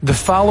The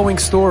following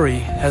story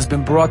has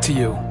been brought to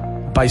you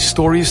by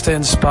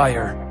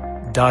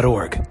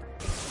StoriesToInspire.org.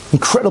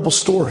 Incredible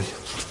story.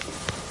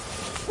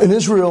 In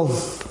Israel,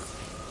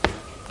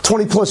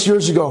 20 plus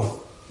years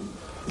ago,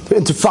 the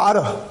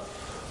Intifada,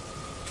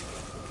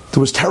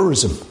 there was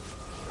terrorism,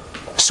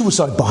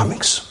 suicide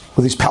bombings,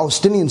 where these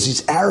Palestinians,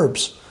 these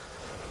Arabs,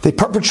 they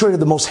perpetrated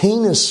the most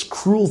heinous,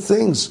 cruel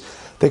things.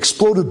 They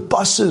exploded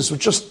buses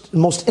with just the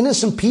most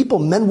innocent people,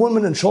 men,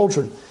 women, and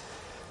children.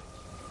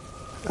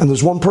 And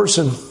there's one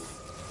person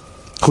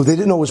who they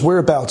didn't know his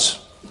whereabouts,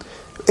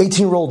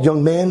 18-year-old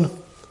young man.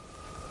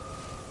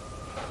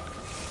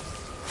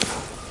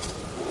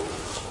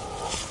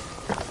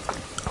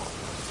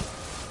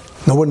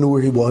 No one knew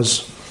where he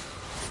was.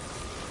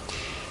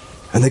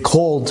 And they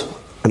called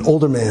an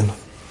older man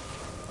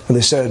and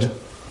they said,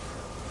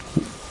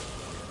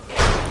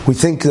 "We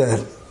think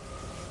that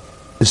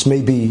this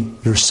may be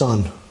your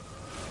son,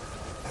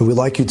 and we'd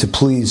like you to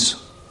please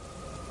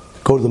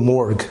go to the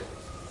morgue."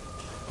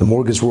 The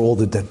morgue is where all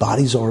the dead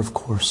bodies are, of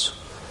course,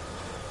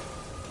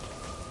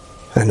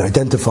 and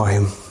identify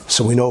him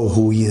so we know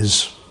who he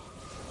is.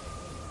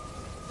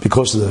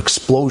 Because of the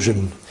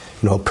explosion,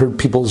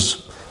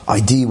 people's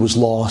ID was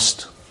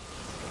lost,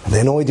 and they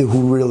had no idea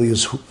who really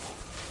is who.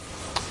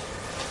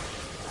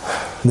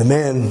 And the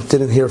man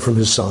didn't hear from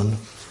his son,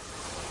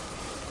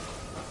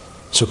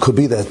 so it could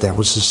be that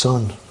was his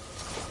son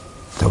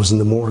that was in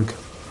the morgue.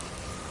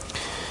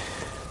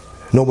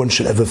 No one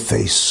should ever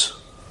face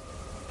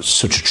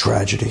such a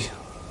tragedy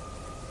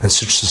and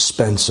such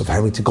suspense of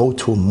having to go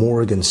to a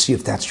morgue and see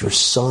if that's your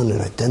son and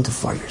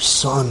identify your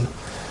son.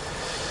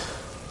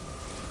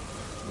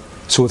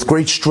 So with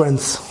great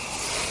strength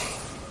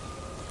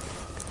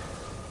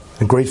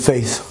and great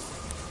faith,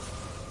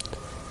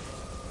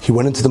 he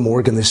went into the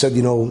morgue, and they said,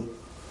 the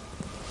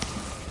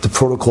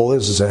protocol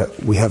is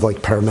that we have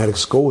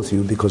paramedics go with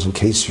you, because in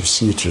case you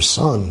see it's your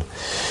son,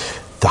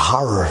 the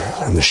horror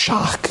and the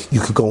shock,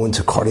 you could go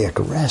into cardiac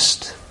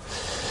arrest.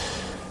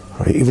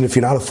 Right? Even if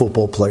you're not a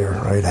football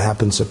player, right? It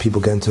happens that people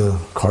get into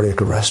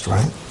cardiac arrest,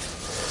 right?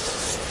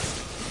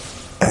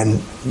 And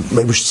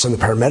maybe we should send the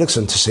paramedics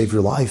in to save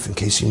your life in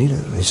case you need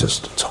it. And he says,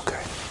 "It's okay.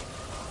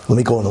 Let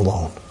me go in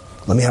alone.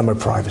 Let me have my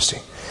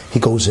privacy." He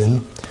goes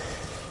in,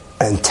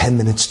 and 10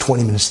 minutes,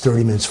 20 minutes,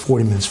 30 minutes,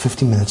 40 minutes,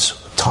 50 minutes,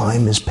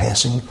 time is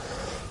passing,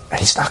 and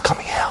he's not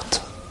coming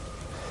out.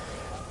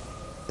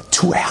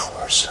 2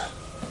 hours.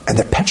 And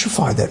they're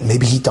petrified that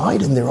maybe he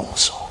died in there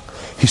also.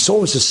 He saw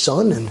it was his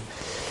son, and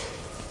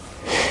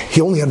he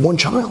only had one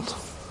child,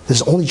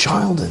 his only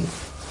child, and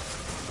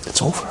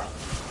it's over.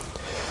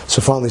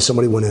 So finally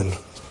somebody went in.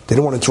 They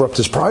didn't want to interrupt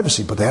his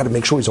privacy, but they had to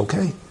make sure he's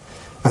okay.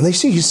 And they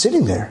see he's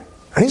sitting there,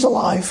 and he's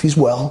alive, he's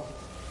well.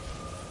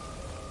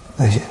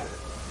 And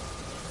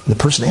the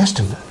person asked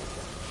him,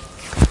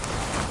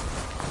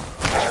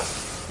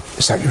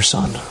 "Is that your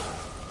son?" And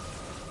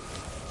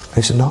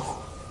he said, "No."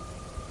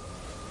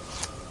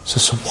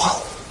 So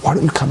why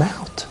don't you come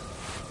out?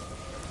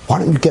 Why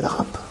don't you get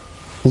up?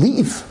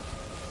 Leave.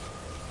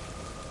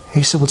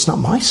 He said, "Well, it's not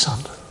my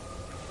son,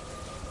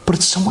 but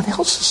it's someone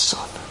else's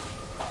son.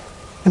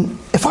 And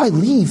if I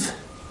leave,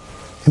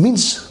 it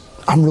means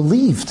I'm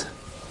relieved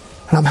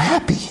and I'm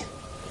happy.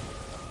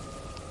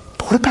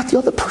 But what about the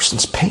other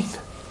person's pain?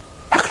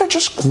 How can I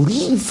just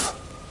leave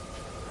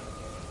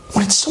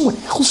when it's someone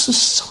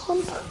else's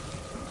son?"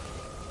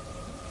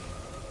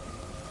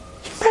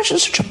 Can you imagine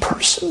such a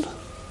person?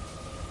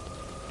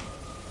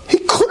 He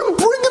couldn't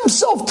bring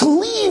himself to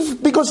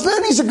leave, because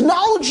then he's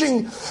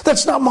acknowledging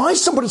that's not my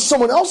son, but it's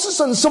someone else's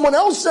son. Someone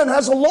else then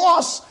has a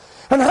loss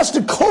and has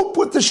to cope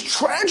with this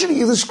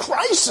tragedy, this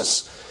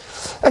crisis.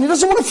 And he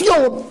doesn't want to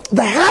feel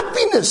the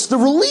happiness, the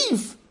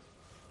relief,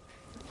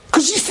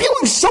 because he's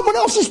feeling someone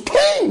else's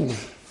pain.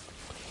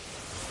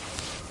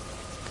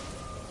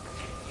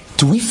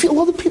 Do we feel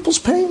other people's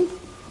pain?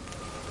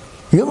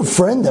 You have a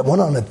friend that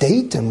went on a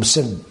date and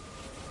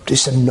they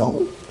said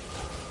no?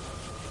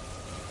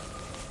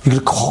 You're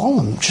going to call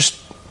him, just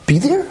be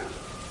there?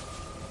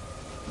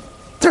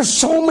 There's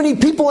so many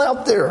people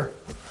out there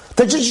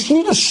that just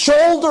need a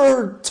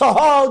shoulder to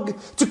hug,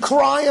 to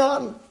cry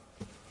on.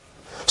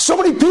 So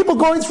many people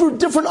going through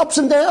different ups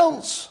and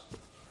downs.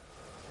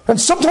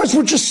 And sometimes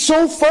we're just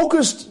so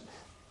focused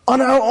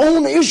on our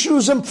own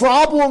issues and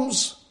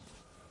problems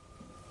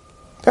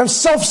and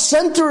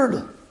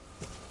self-centered.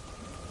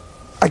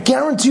 I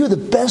guarantee you the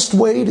best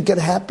way to get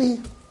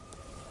happy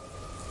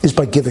is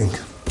by giving.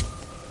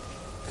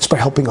 It's by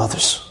helping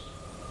others,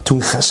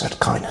 doing chesed,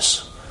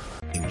 kindness.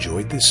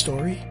 Enjoyed this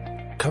story?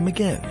 Come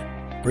again.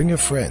 Bring a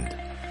friend.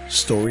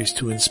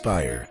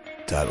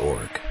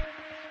 StoriesToInspire.org.